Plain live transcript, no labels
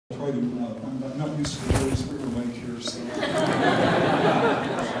try to, I'm not used to the very square mic here, so.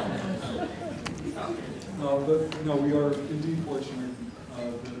 But no, we are indeed fortunate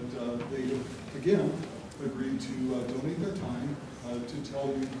that they, again, agreed to donate their time to tell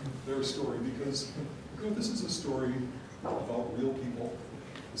you their story, because this is a story about real people.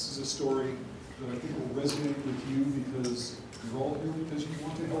 This is a story that I think will resonate with you because you're all here because you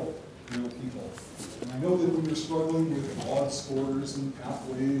want to help real people. And I know that when you're struggling with odd scores and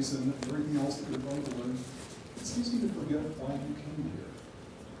pathways and everything else that you're going to learn, it's easy to forget why you came here.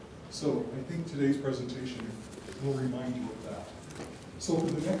 So I think today's presentation will remind you of that. So for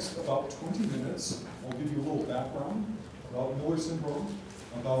the next about 20 minutes, I'll give you a little background about Miller syndrome,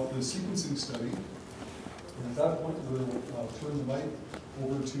 about the sequencing study, and at that point we'll turn the mic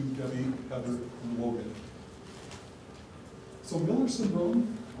over to Debbie, Heather, and Logan. So Miller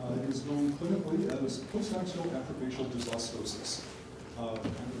syndrome is known clinically as post-axial acrofacial dysostosis. Kind of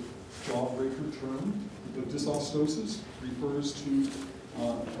jawbreaker term, but dysostosis refers to a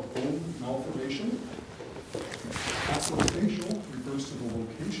bone malformation. Acrofacial refers to the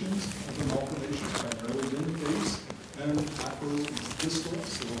locations of the malformation, primarily in the face, and acro is distal,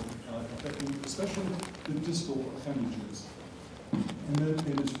 so affecting especially the distal appendages. And then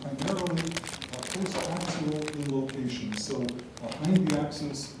it is primarily post-axial in location, so behind the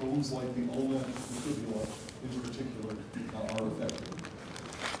axis, bones like the ulna and fibula in particular are affected.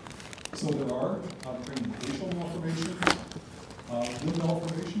 So there are craniofacial malformations, limb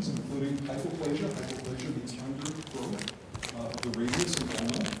malformations, including hypoplasia. Hypoplasia means undergrowth, the radius and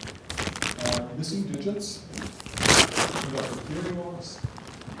ulna, missing digits, hearing loss,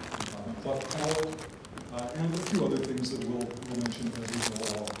 cleft palate, and a few other things that we'll mention as we go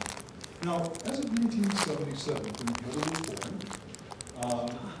along. Now, as of 1977, when Heather was born,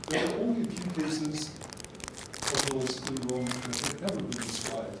 there were only a few cases of Miller syndrome that have ever been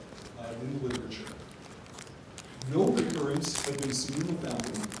described in the literature. No recurrence had been seen in the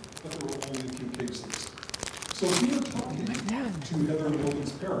family, but there were only a few cases. So if you were talking to Heather and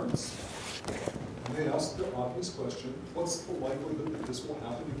Logan's parents, and they asked the obvious question, what's the likelihood that this will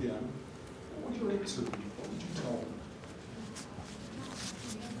happen again? What would your answer be? What would you tell them?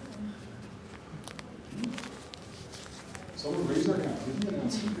 Someone raise their hand. Give me an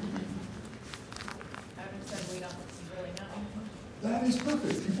answer. I would have said we don't really know. That is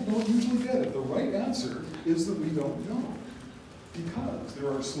perfect. People don't usually get it. The right answer is that we don't know. Because there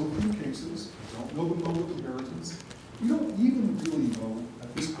are so few cases, we don't know the mode of inheritance. We don't even really know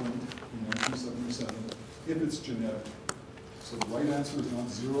at this point in 1977 if it's genetic. So the right answer is not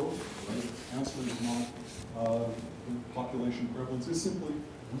zero. The right answer is not population prevalence. It's simply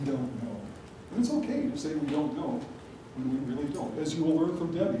we don't know. And it's okay to say we don't know when we really don't. As you will learn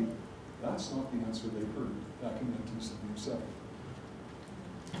from Debbie, that's not the answer they heard back in 1977.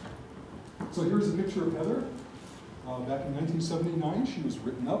 So here's a picture of Heather. Back in 1979, she was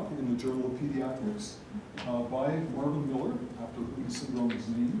written up in the Journal of Pediatrics by Marvin Miller, after whom the syndrome is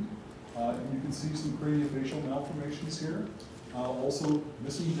named. And you can see some craniofacial malformations here. Also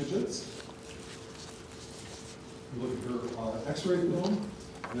missing digits. You look at her X-ray film.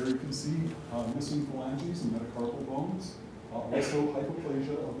 There you can see missing phalanges and metacarpal bones. Also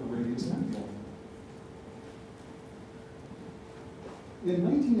hypoplasia of the radius and the ulna. In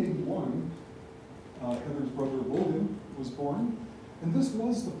 1981, Heather's brother Logan was born, and this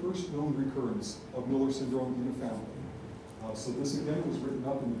was the first known recurrence of Miller syndrome in a family. So this again was written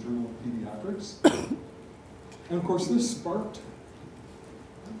up in the Journal of Pediatrics. And of course this sparked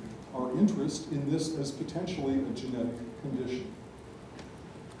our interest in this as potentially a genetic condition.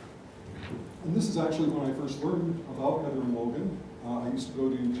 And this is actually when I first learned about Heather and Logan. I used to go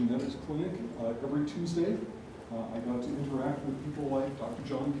to a genetics clinic every Tuesday. I got to interact with people like Dr.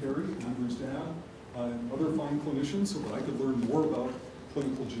 John Carey, Andrew's dad, and other fine clinicians so that I could learn more about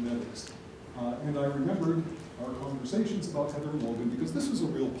clinical genetics. And I remembered our conversations about Heather and Logan because this was a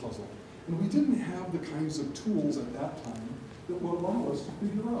real puzzle. And we didn't have the kinds of tools at that time that would allow us to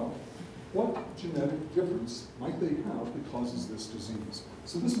figure out what genetic difference might they have that causes this disease.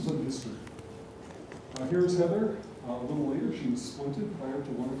 So this was a mystery. Here's Heather. A little later, she was splinted prior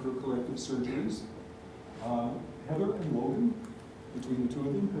to one of her corrective surgeries. Heather and Logan, between the two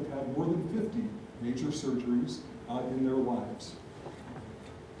of them, have had more than 50 major surgeries in their lives.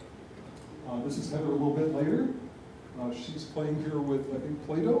 This is Heather a little bit later. She's playing here with, I think,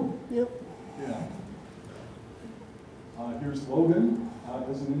 Play-Doh? Yep. Yeah. Here's Logan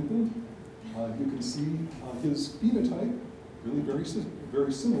as an infant. You can see his phenotype, really very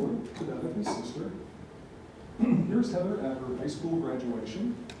similar to that of his sister. Here's Heather at her high school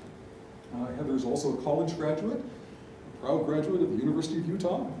graduation. Heather's also a college graduate, proud graduate of the University of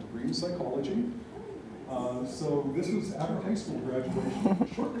Utah, degree in psychology. So this was after high school graduation,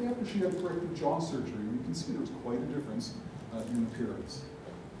 shortly after she had corrective jaw surgery. And you can see there was quite a difference in appearance.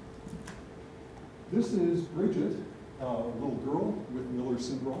 This is Bridget, a little girl with Miller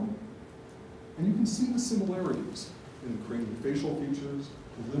syndrome. And you can see the similarities in the craniofacial features,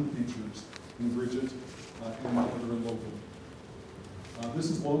 the limb features in Bridget and Heather and Logan. This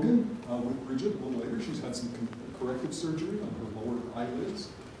is Logan with Bridget a little later. She's had some corrective surgery on her lower eyelids.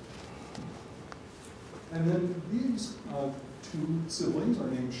 And then these two siblings are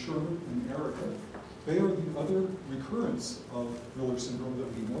named Sherman and Erica. They are the other recurrence of Miller syndrome that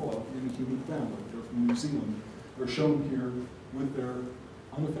we know of in a human family. They're from New Zealand. They're shown here with their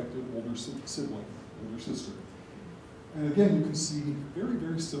unaffected older sibling, older sister. And again, you can see very,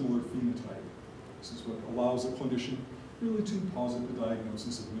 very similar phenotype. This is what allows a clinician really to posit the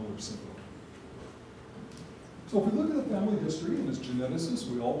diagnosis of Miller syndrome. So if we look at the family history, and as geneticists,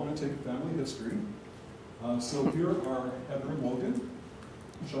 we all want to take a family history. So here are Heather and Logan,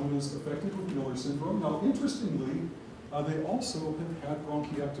 shown as affected with Miller syndrome. Now, interestingly, they also have had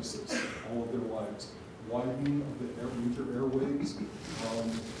bronchiectasis all of their lives. Widening of the major airways,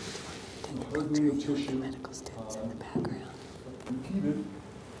 hardening of tissue, repeated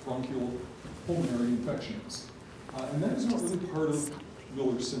bronchial pulmonary infections. And that is not really part of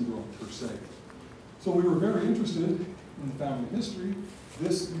Miller syndrome per se. So we were very interested in family history.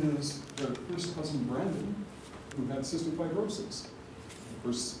 This is their first cousin Brandon, who had cystic fibrosis. Of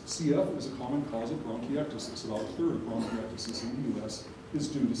course, CF is a common cause of bronchiectasis. About a third of bronchiectasis in the US is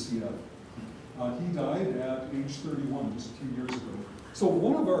due to CF. He died at age 31, just a few years ago. So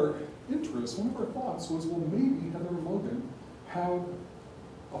one of our interests, one of our thoughts was, well, maybe Heather and Logan have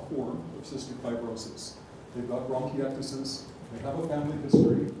a form of cystic fibrosis. They've got bronchiectasis, they have a family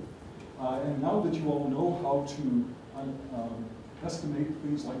history, and now that you all know how to estimate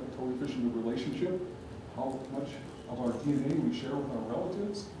things like the coefficient of relationship, how much of our DNA we share with our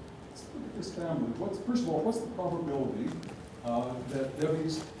relatives, let's look at this family. First of all, what's the probability that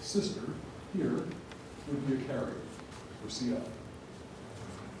Debbie's sister here would be a carrier for CF?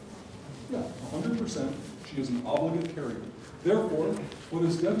 Yeah, 100%. She is an obligate carrier. Therefore, what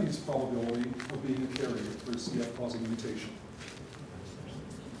is Debbie's probability of being a carrier for CF-causing mutation?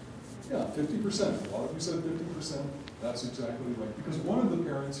 Yeah, 50%. A lot of you said 50%. That's exactly right. Because one of the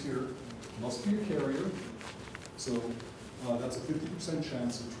parents here must be a carrier. So that's a 50%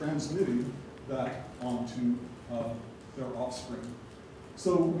 chance of transmitting that onto their offspring.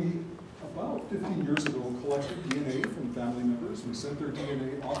 So we, about 15 years ago, collected DNA from family members. We sent their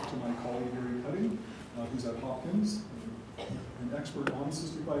DNA off to my colleague, Gary Cutting, who's at Hopkins, an expert on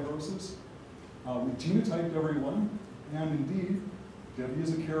cystic fibrosis. We genotyped everyone, and indeed, Debbie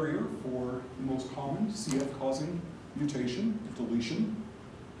is a carrier for the most common CF-causing mutation, deletion,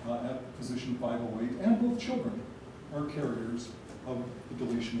 at position 508, and both children are carriers of the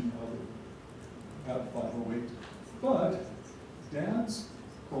deletion at 508. But Dad's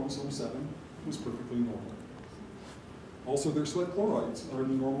chromosome 7 was perfectly normal. Also, their sweat chlorides are in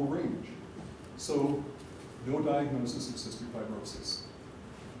the normal range. So, no diagnosis of cystic fibrosis.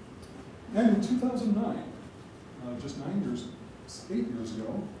 And in 2009, just 8 years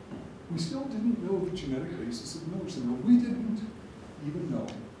ago, we still didn't know the genetic basis of Miller syndrome. We didn't even know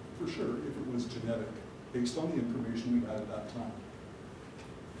for sure if it was genetic, based on the information we had at that time.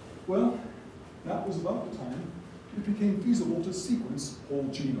 Well, that was about the time it became feasible to sequence whole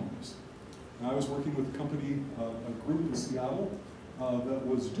genomes. And I was working with a company, a group in Seattle, that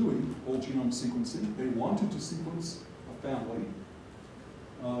was doing whole genome sequencing. They wanted to sequence a family.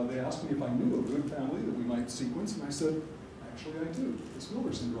 They asked me if I knew a good family that we might sequence, and I said, actually I do, this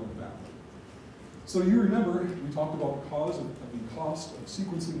Miller syndrome family. So you remember, we talked about the cost of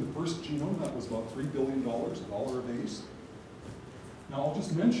sequencing the first genome. That was about $3 billion, $1 a base. Now I'll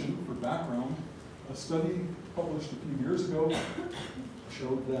just mention, for background, a study published a few years ago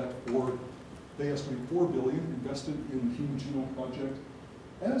showed that they estimate $4 billion invested in the Human Genome Project.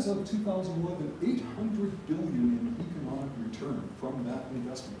 As of 2011, $800 billion in economic return from that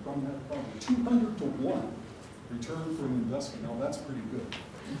investment, from that project. 200 to 1 return for an investment. Now that's pretty good.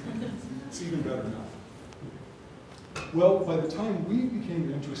 It's even better now. Well, by the time we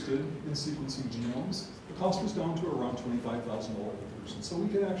became interested in sequencing genomes, the cost was down to around $25,000 a person. So we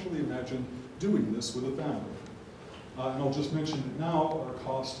could actually imagine doing this with a family. And I'll just mention that now our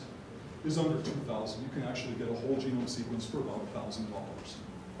cost is under $2,000. You can actually get a whole genome sequence for about $1,000.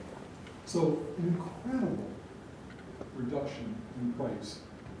 So an incredible reduction in price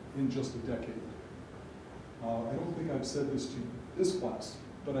in just a decade. I don't think I've said this to this class,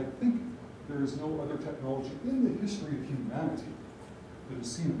 but I think there is no other technology in the history of humanity that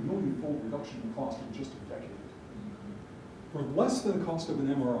has seen a million-fold reduction in cost in just a decade. For less than the cost of an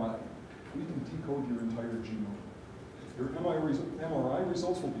MRI, we can decode your entire genome. Your MRI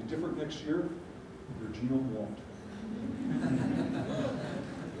results will be different next year, your genome won't.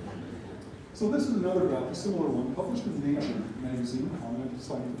 So this is another graph, a similar one, published in Nature magazine, prominent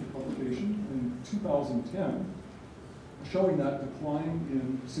scientific publication in 2010, showing that decline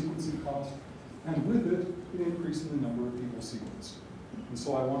in sequencing cost, and with it, an increase in the number of people sequenced. And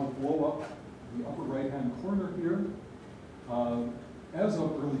so I want to blow up the upper right-hand corner here. As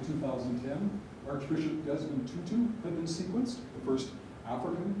of early 2010, Archbishop Desmond Tutu had been sequenced, the first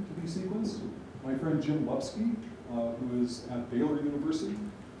African to be sequenced. My friend Jim Lupsky, who is at Baylor University,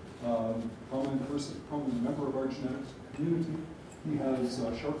 prominent member of our genetics community, he has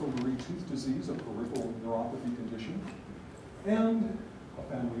Charcot-Marie tooth disease, a peripheral neuropathy condition, and a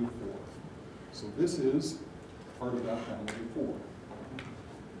family of 4. So this is part of that family of 4.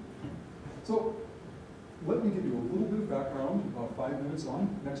 So let me give you a little bit of background, about 5 minutes on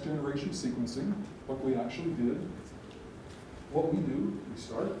next generation sequencing, what we actually did. What we do, we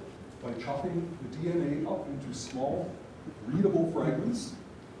start by chopping the DNA up into small, readable fragments,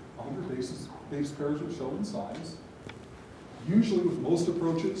 100 base pairs or so in size. Usually with most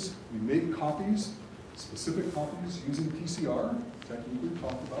approaches, we make copies, specific copies using PCR, technique we've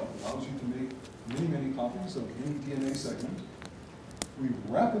talked about, allows you to make many, many copies of any DNA segment. We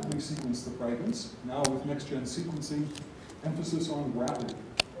rapidly sequence the fragments. Now with next-gen sequencing, emphasis on rapid.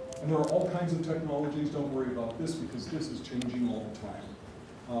 And there are all kinds of technologies, don't worry about this because this is changing all the time.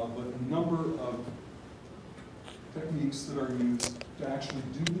 But a number of techniques that are used to actually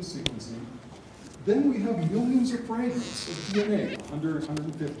do the sequencing. Then we have millions of fragments of DNA, 100,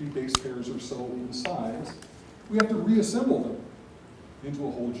 150 base pairs or so in size. We have to reassemble them into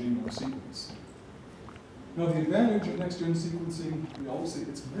a whole genome sequence. Now the advantage of next-gen sequencing, we always say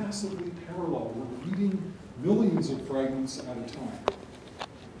it's massively parallel. We're reading millions of fragments at a time.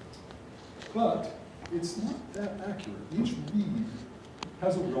 But it's not that accurate. Each read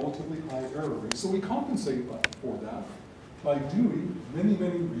has a relatively high error rate. So we compensate for that by doing many,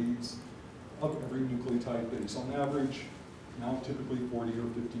 many reads of every nucleotide base. On average, now typically 40 or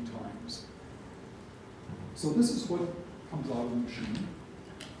 50 times. So this is what comes out of the machine.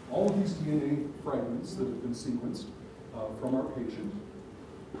 All of these DNA fragments that have been sequenced from our patient.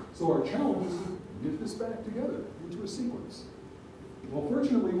 So our challenge is to knit this back together into a sequence. Well,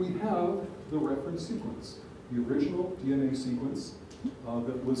 fortunately, we have the reference sequence, the original DNA sequence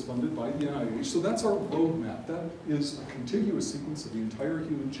that was funded by the NIH. So that's our roadmap. That is a contiguous sequence of the entire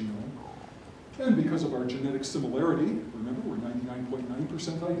human genome. And because of our genetic similarity, remember we're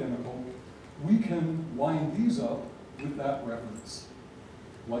 99.9% identical, we can line these up with that reference,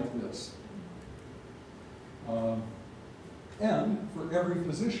 like this. And for every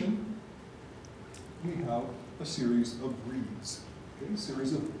position, we have a series of reads, okay? A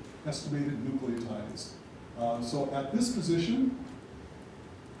series of estimated nucleotides. So at this position,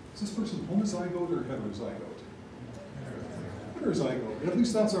 is this person homozygote or heterozygote? Heterozygote. At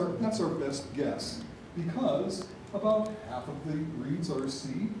least that's our best guess, because about half of the reads are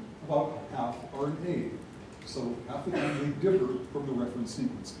C, about half are an A. So half the time they differ from the reference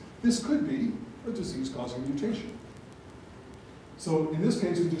sequence. This could be a disease-causing mutation. So in this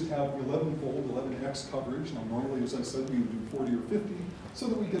case, we just have 11-fold, 11x coverage. Now normally, as I said, we would do 40 or 50 so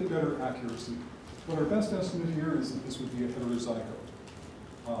that we get better accuracy. But our best estimate here is that this would be a heterozygote.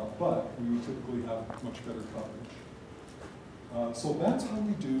 But we would typically have much better coverage. So that's how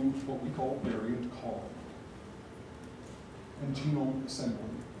we do what we call variant calling and genome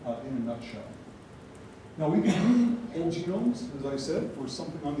assembly in a nutshell. Now we can do whole genomes, as I said, for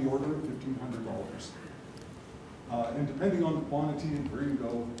something on the order of $1,500. And depending on the quantity and where you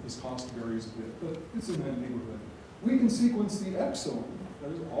go, this cost varies a bit, but it's in that neighborhood. We can sequence the exome,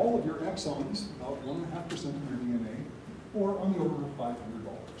 that is all of your exons, about 1.5% of your DNA, or on the order of $500.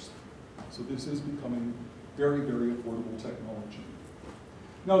 So this is becoming very, very affordable technology.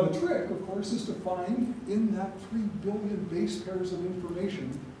 Now the trick, of course, is to find in that 3 billion base pairs of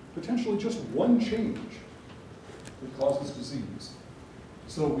information, potentially just one change that causes disease.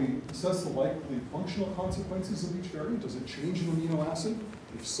 So we assess the likely functional consequences of each variant. Does it change an amino acid?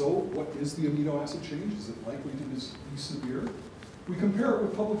 If so, what is the amino acid change? Is it likely to be severe? We compare it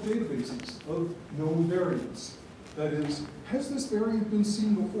with public databases of known variants. That is, has this variant been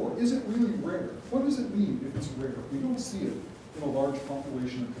seen before? Is it really rare? What does it mean if it's rare? We don't see it in a large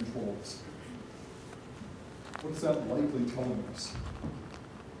population of controls. What's that likely telling us?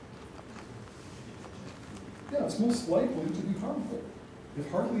 Yeah, it's most likely to be harmful. If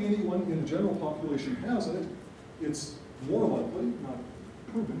hardly anyone in the general population has it, it's more likely, not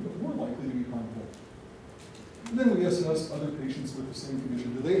proven, but more likely to be harmful. And then we assess other patients with the same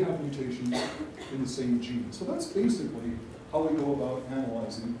condition. Do they have mutations in the same gene? So that's basically how we go about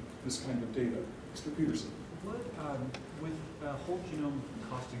analyzing this kind of data. Mr. Peterson. What, with whole genome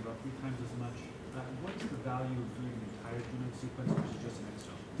costing about 3 times as much, what's the value of doing an entire genome sequence versus just an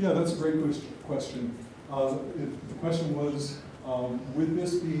exome? Yeah, that's a great question. The question was, would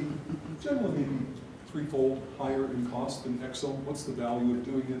this be generally maybe threefold higher in cost than exome? What's the value of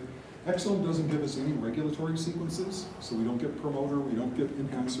doing it? Exome doesn't give us any regulatory sequences, so we don't get promoter, we don't get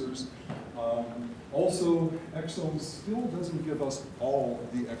enhancers. Also, exome still doesn't give us all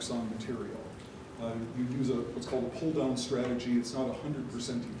of the exon material. You use what's called a pull-down strategy. It's not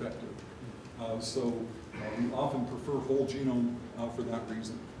 100% effective. So we often prefer whole genome for that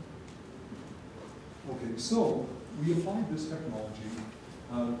reason. Okay, so we applied this technology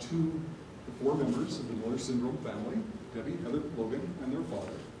to the 4 members of the Miller syndrome family, Debbie, Heather, Logan, and their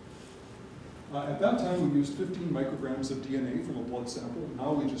father. At that time, we used 15 micrograms of DNA from a blood sample.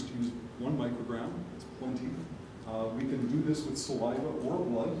 Now we just use 1 microgram. It's plenty. We can do this with saliva or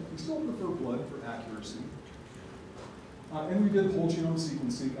blood. We still prefer blood for accuracy. And we did whole genome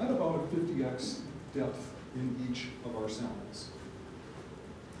sequencing at about a 50x depth in each of our samples.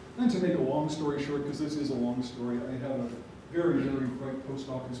 And to make a long story short, because this is a long story, I had a very, very bright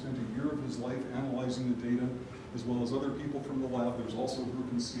postdoc who spent a year of his life analyzing the data, as well as other people from the lab. There's also a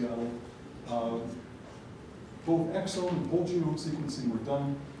group in Seattle. Both exome and whole genome sequencing were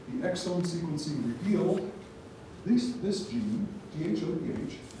done. The exome sequencing revealed this gene,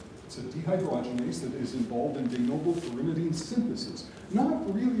 DHODH. It's a dehydrogenase that is involved in de novo pyrimidine synthesis.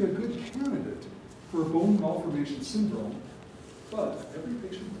 Not really a good candidate for a bone malformation syndrome, but every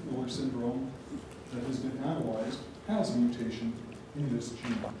patient with Miller syndrome that has been analyzed has a mutation in this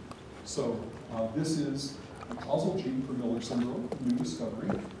gene. So this is a causal gene for Miller syndrome, new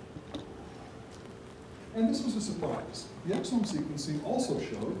discovery. And this was a surprise. The exome sequencing also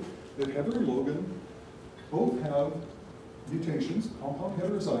showed that Heather and Logan both have mutations, compound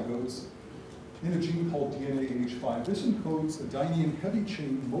heterozygotes, in a gene called DNAH5. This encodes a dynein heavy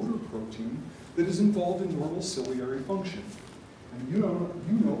chain motor protein that is involved in normal ciliary function. And you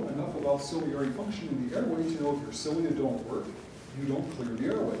know enough about ciliary function in the airway to know if your cilia don't work, you don't clear the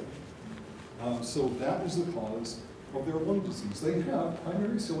airway. So that is the cause of their lung disease. They have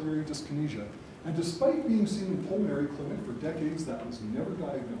primary ciliary dyskinesia. And despite being seen in pulmonary clinic for decades, that was never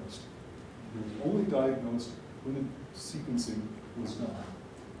diagnosed. It was only diagnosed when the sequencing was done.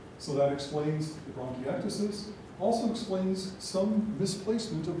 So that explains the bronchiectasis, also explains some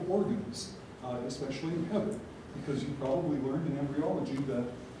misplacement of organs, especially in Heather, because you probably learned in embryology that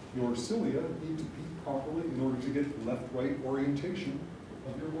your cilia need to beat properly in order to get left-right orientation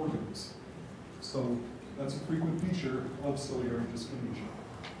of your organs. So that's a frequent feature of ciliary dyskinesia.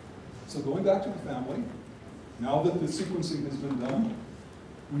 So going back to the family, now that the sequencing has been done,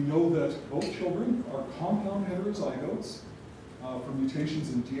 we know that both children are compound heterozygotes for mutations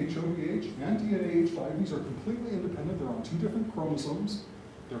in DHODH and DNAH5. These are completely independent. They're on 2 different chromosomes.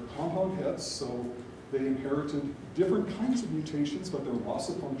 They're compound heads, so they inherited different kinds of mutations, but they're loss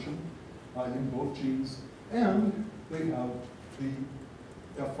of function in both genes. And they have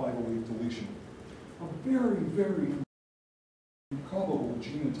the F508 deletion. A very, very improbable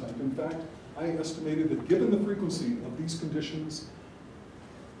genotype. In fact, I estimated that given the frequency of these conditions,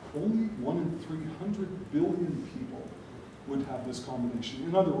 only 1 in 300 billion people would have this combination.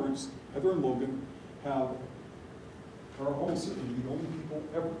 In other words, Heather and Logan are almost certainly the only people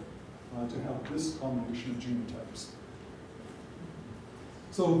ever to have this combination of genotypes.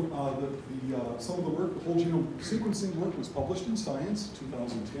 So some of the work, the whole genome sequencing work, was published in Science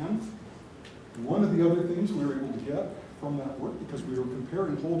 2010. One of the other things we were able to get from that work, because we were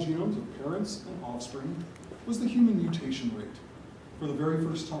comparing whole genomes of parents and offspring, was the human mutation rate for the very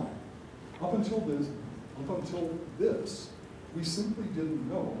first time. Up until this, we simply didn't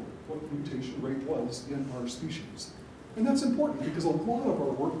know what the mutation rate was in our species. And that's important because a lot of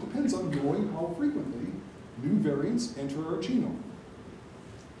our work depends on knowing how frequently new variants enter our genome.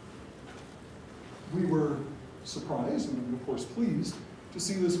 We were surprised and of course pleased to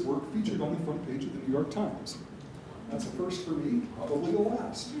see this work featured on the front page of the New York Times. That's a first for me, probably the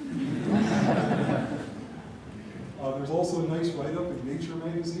last. There's also a nice write-up in Nature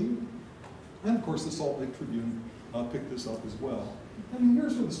magazine. And of course the Salt Lake Tribune picked this up as well. And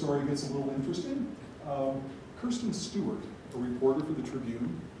here's where the story gets a little interesting. Kirsten Stewart, a reporter for the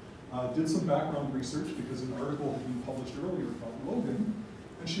Tribune, did some background research because an article had been published earlier about Logan,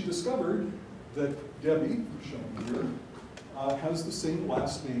 and she discovered that Debbie, shown here, has the same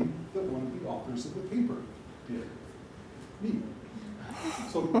last name that one of the authors of the paper did, me.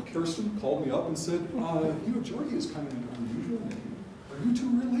 So Kirsten called me up and said, Jorde is kind of an unusual name. Are you two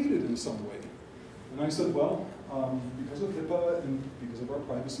related in some way? And I said, well, because of HIPAA and because of our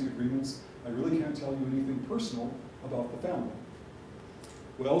privacy agreements, I really can't tell you anything personal about the family.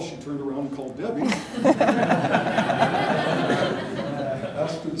 Well, she turned around and called Debbie.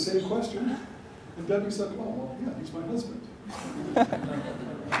 Asked her the same question. And Debbie said, well, yeah, he's my husband.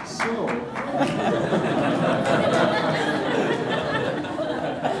 So,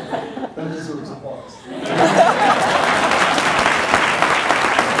 that deserves applause.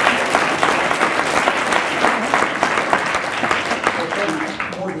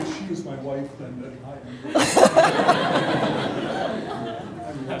 More that she is my wife than that I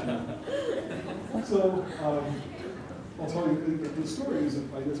am. So, I'll tell you, the story is,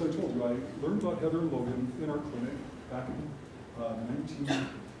 as I told you, I learned about Heather and Logan in our clinic back in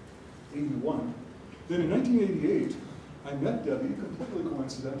 1981. Then in 1988, I met Debbie completely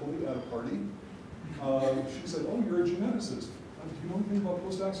coincidentally at a party. She said, oh, you're a geneticist. Do you know anything about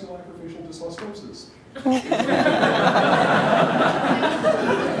post-axial acrofacial dysostosis?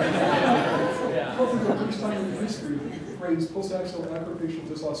 Probably the first time in history the phrase post-axial acrofacial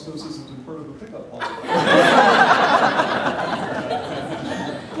dysostosis has been part of a pickup line.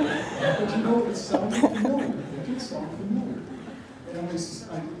 But you know, it sounded familiar. It did sound familiar.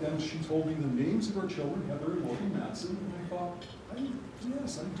 And she told me the names of our children, Heather and Logan Madsen, and I thought,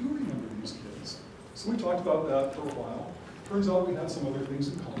 yes, I do remember these kids. So we talked about that for a while. Turns out we had some other things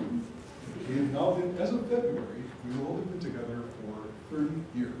in common. We have now been, as of February, we will have been together for 30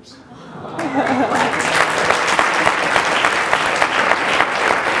 years.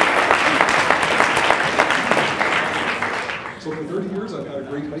 So for 30 years, I've got a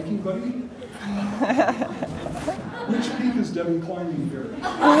great hiking buddy. Which peak is Debbie climbing here?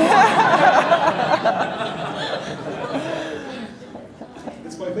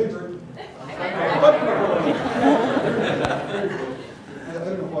 It's my favorite. I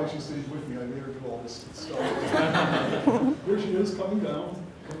don't know why she stayed with me. I made her do all this stuff. Here she is coming down,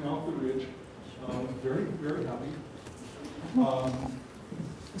 coming off the ridge. Very, very happy.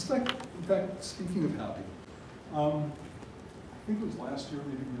 In fact, speaking of happy, I think it was last year,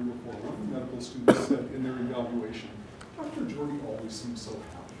 maybe the year before, one of the medical students said in their evaluation, Dr. Jorde always seems so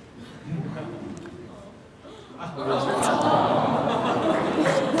happy. I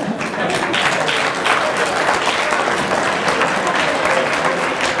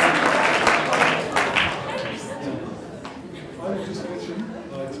will just mention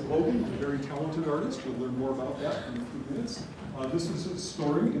Logan, a very talented artist. We'll learn more about that in a few minutes. This is his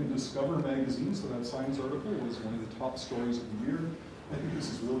story in Discover magazine, so that science article was one of the top stories of the year. I think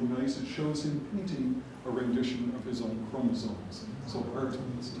this is really nice. It shows him painting a rendition of his own chromosomes. So art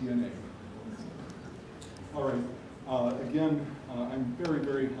meets DNA. All right. Again, I'm very,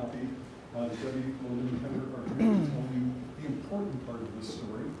 very happy that Debbie, Logan, and Heather are here to tell you the important part of this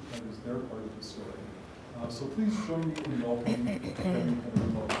story. That is their part of the story. So please join me in welcoming Debbie, Heather,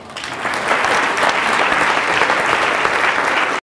 and Logan.